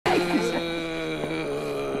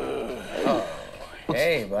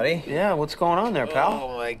Hey, buddy. Yeah, what's going on there, pal?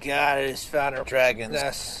 Oh my God! I just found a dragon. I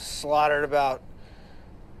slaughtered about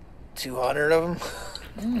 200 of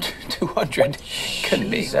them. 200? Couldn't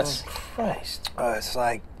be. That's Christ. It's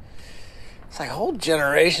like whole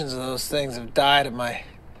generations of those things have died at my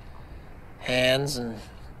hands, and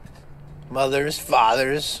mothers,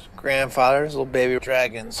 fathers, grandfathers, little baby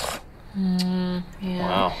dragons. Yeah.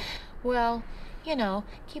 wow. Well, you know,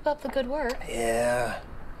 keep up the good work. Yeah.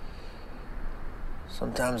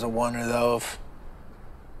 Sometimes I wonder, though, if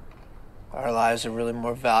our lives are really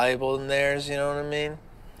more valuable than theirs, you know what I mean?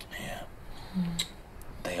 Yeah.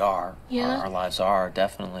 They are. Yeah. Our lives are,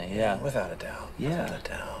 definitely. Yeah. Without a doubt. Yeah. Without a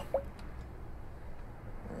doubt.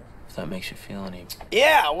 If that makes you feel any...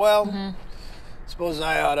 Yeah, well, suppose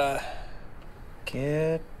I ought to...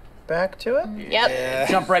 Get back to it. Yep. Yeah.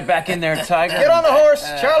 Jump right back in there, Tiger. Get on the horse,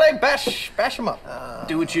 Charlie. Bash him up.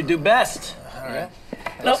 Do what you do best. All right.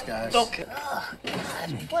 Thanks, guys. Okay.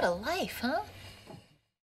 God, what a life, huh?